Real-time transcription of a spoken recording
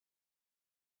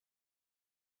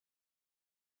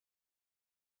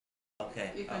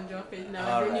Okay. You can drop it now.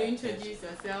 All Then you right. introduce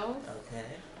yourself.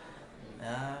 Okay.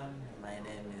 My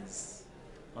name is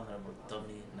Honorable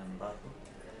Tommy Nambahu.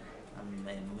 I'm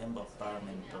a member of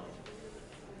Parliament of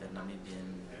the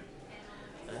Namibian.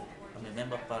 I'm a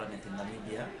member of Parliament in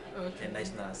Namibia, Okay. the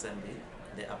National Assembly,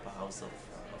 the upper house of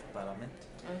Parliament,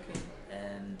 Okay.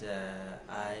 and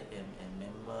I am a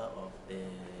member of the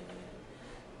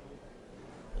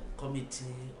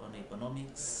Committee on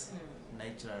Economics,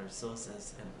 Natural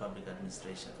Resources and Public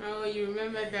Administration. Oh, you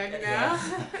remember that now?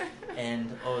 Yeah.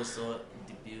 And also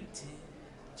Deputy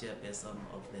Chairperson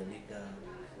of the Legal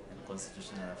and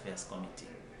Constitutional Affairs Committee.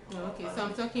 Okay, so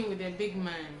I'm talking with a big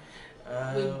man.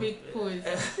 Uh, With big pose.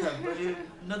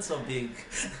 Not so big.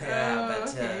 Yeah, but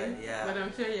okay. yeah. But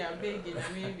I'm sure you're big in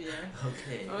Namibia.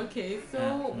 Okay. Okay, so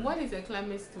what is the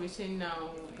climate situation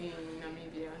now in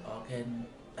Namibia? Okay.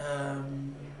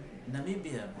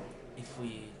 Namibia, if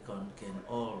we can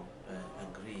all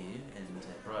agree, and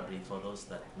probably for those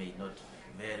that may not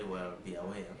very well be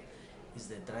aware, is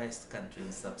the driest country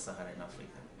in sub-Saharan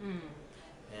Africa.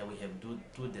 We have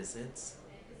two deserts,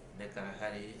 the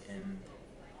Kalahari and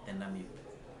the Namib,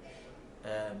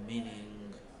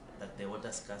 meaning that the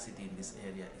water scarcity in this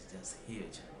area is just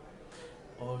huge.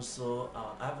 Also,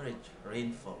 our average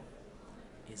rainfall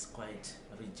is quite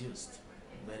reduced,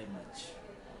 very much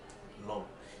low.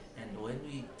 And when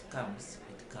it comes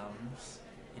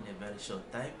in a very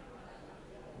short time,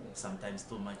 sometimes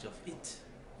too much of it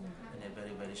in a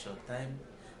very, very short time.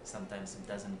 Sometimes it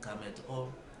doesn't come at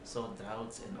all. So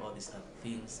droughts and all these other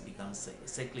things become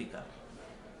cyclical.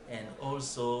 And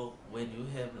also when you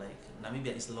have, like,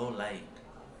 Namibia is low lying.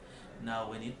 Now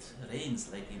when it rains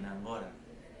like in Angola,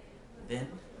 then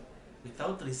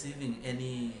without receiving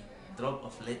any drop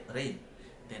of rain,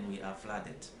 then we are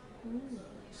flooded.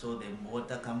 So the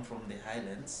water comes from the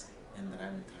highlands and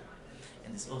run through.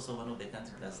 And it's also one of the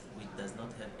countries which does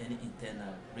not have any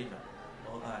internal river.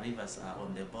 All our rivers are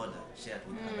on the border, shared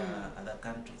with other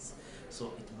countries.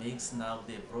 So it makes now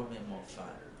the problem of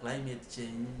climate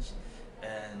change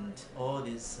and all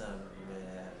this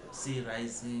sea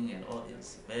rising and all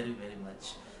this very, very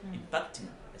much impacting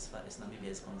as far as Namibia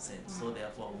is concerned. So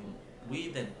therefore we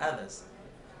than others,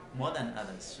 more than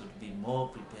others, should be more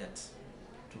prepared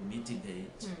to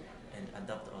mitigate and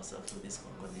adapt ourselves to these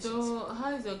conditions. So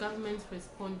how is your government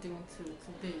responding to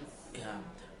this? Yeah,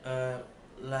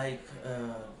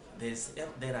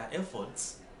 there are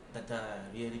efforts that are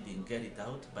really being carried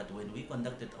out, but when we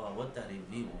conducted our water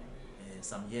review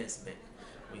some years back,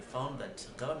 we found that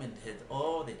government had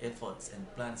all the efforts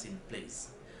and plans in place,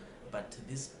 but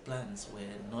these plans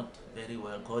were not very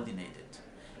well coordinated,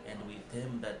 and we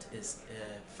term that as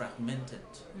a fragmented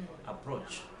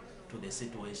approach to the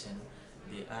situation.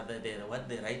 What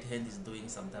the right hand is doing,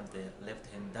 sometimes the left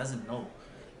hand doesn't know,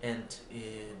 and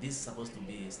this is supposed to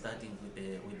be starting with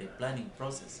the planning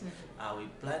process. Are we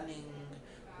planning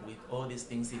with all these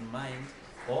things in mind,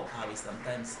 or are we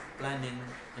sometimes planning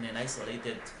in an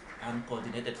isolated,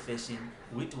 uncoordinated fashion,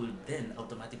 which will then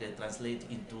automatically translate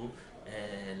into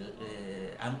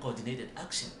uncoordinated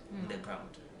action on the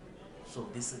ground? So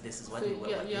this is what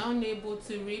you're unable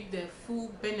to reap the full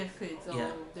benefits of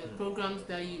the programs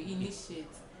that you initiate.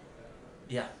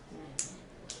 Yeah.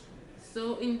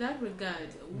 So in that regard,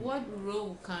 what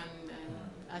role can,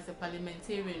 as a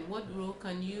parliamentarian, what role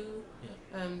can you,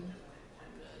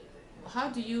 how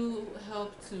do you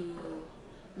help to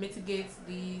mitigate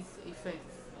these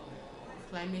effects of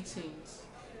climate change?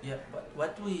 Yeah, but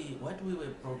what we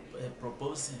were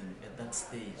proposing at that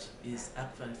stage is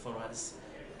actually for us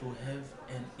to have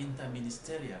an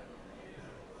interministerial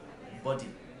body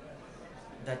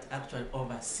that actually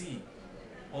oversee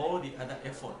all the other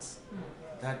efforts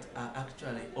that are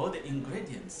actually all the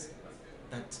ingredients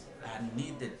that are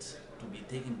needed to be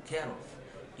taken care of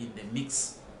in the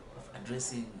mix of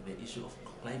addressing the issue of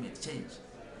climate change.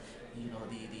 You know,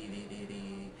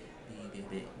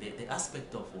 the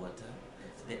aspect of water,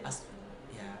 the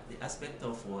aspect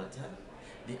of water,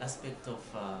 the aspect of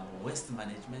waste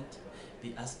management,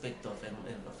 the aspect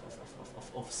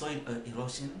of soil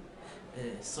erosion,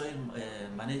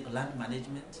 land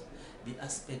management, the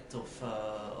aspect of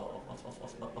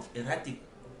erratic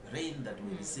rain that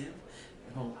we receive.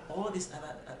 You know, all these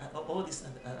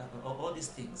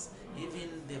things, even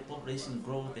the population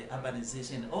growth, the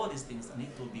urbanization, all these things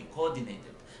need to be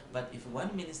coordinated. But if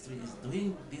one ministry is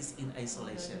doing this in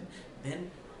isolation, then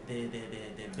the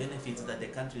benefits that the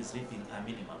country is reaping are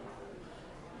minimal.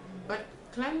 But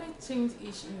climate change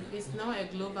is now a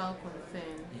global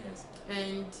concern. Yes.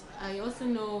 And I also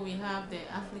know we have the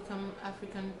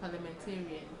African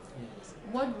parliamentarians Yes.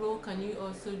 What role can you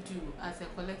also do as a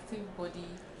collective body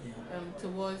Yeah.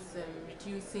 towards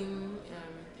reducing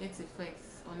its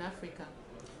effects on Africa?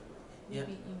 Yeah.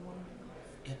 Maybe in one.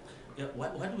 Yeah. Yeah.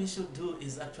 What we should do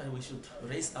is actually we should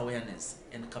raise awareness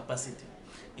and capacity.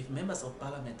 If members of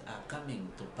parliament are coming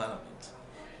to parliament,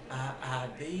 are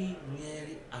they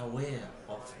really aware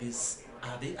of this?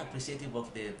 Are they appreciative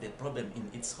of the problem in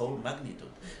its whole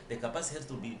magnitude? The capacity has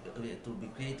to be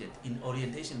created in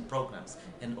orientation programs,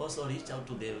 and also reach out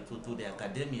to the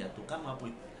academia to come up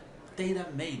with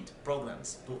tailor-made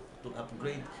programs to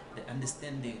upgrade the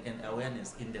understanding and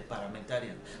awareness in the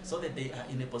parliamentarians, so that they are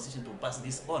in a position to pass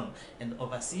this on and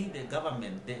oversee the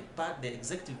government, the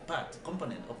executive part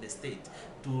component of the state,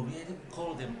 to really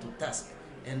call them to task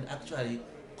and actually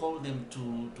call them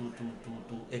to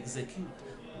execute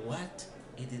what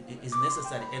it is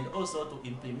necessary, and also to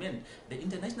implement the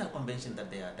international convention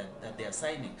that they are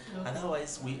signing. Okay.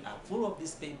 Otherwise, we are full of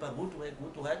this paper, good word,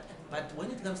 but when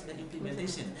it comes to the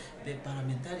implementation, the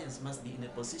parliamentarians must be in a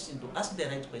position to ask the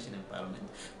right question in parliament,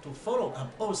 to follow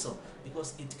up also,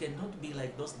 because it cannot be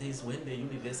like those days when the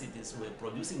universities were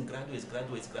producing graduates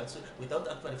without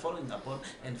actually following up on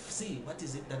and see what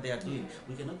is it that they are doing.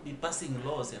 We cannot be passing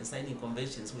laws and signing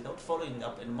conventions without following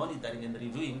up and monitoring and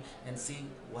reviewing and seeing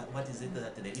what is it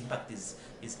that the impact is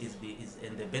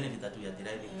and the benefit that we are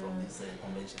deriving from these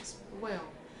conventions. Well,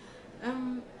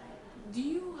 do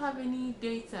you have any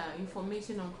data,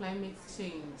 information on climate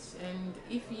change? And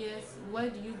if yes, where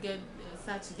do you get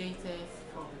such data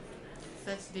from?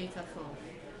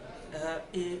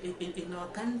 In our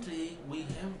country, we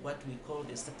have what we call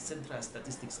the Central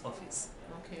Statistics Office.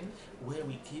 Okay. Where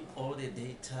we keep all the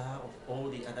data of all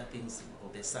the other things,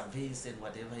 of the surveys and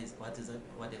whatever is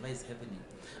happening.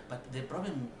 But the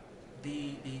problem, there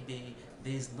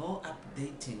is no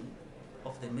updating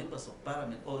of the members of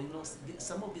parliament, or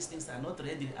some of these things are not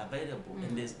readily available,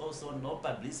 and there's also no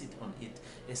publicity on it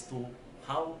as to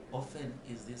how often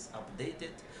is this updated,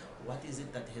 what is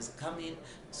it that has come in.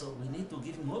 So we need to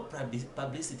give more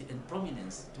publicity and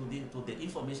prominence to the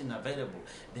information available.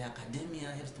 The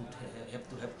academia has to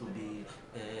be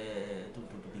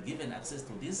given access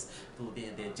to this, to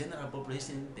the general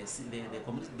population, the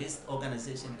community-based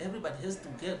organization. Everybody has to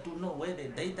get to know where the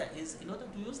data is in order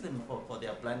to use them for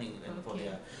their planning and for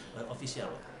their official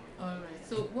work. All right.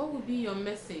 So what would be your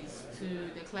message to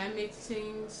the climate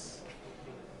change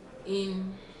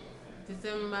in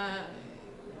December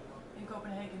in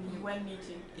Copenhagen, the UN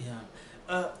meeting?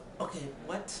 Yeah. Okay.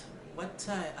 What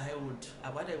I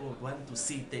would want to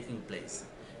see taking place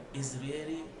is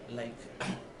really like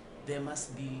there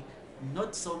must be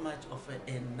not so much of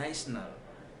a national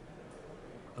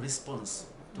response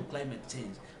to climate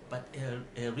change, but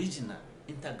a regional,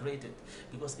 integrated,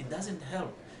 because it doesn't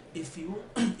help if you,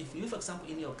 for example,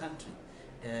 in your country,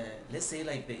 let's say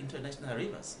like the international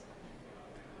rivers,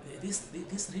 these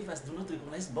rivers do not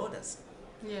recognize borders.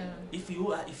 Yeah. If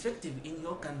you are effective in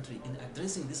your country in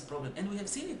addressing this problem, and we have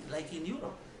seen it like in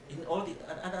Europe, in all the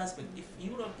other aspects, if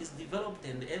Europe is developed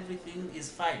and everything is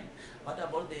fine, what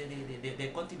about the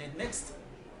continent next?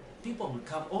 People will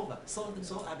come over. So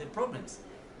are the problems.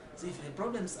 So if the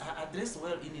problems are addressed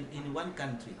well in one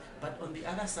country, but on the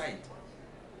other side,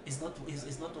 is not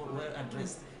well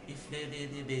addressed. If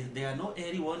there are no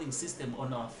early warning system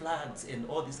on our floods and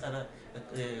all these other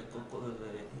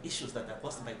issues that are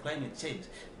caused by climate change,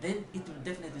 then it will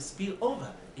definitely spill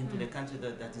over into the country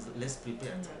that is less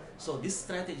prepared. So this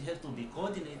strategy has to be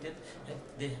coordinated.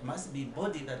 There must be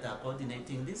bodies that are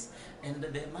coordinating this, and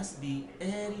there must be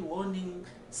early warning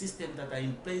systems that are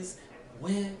in place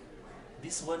where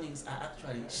these warnings are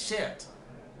actually shared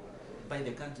by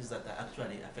the countries that are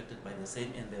actually affected by the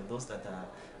same, and those that are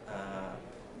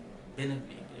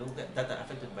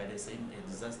affected by the same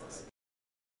disasters.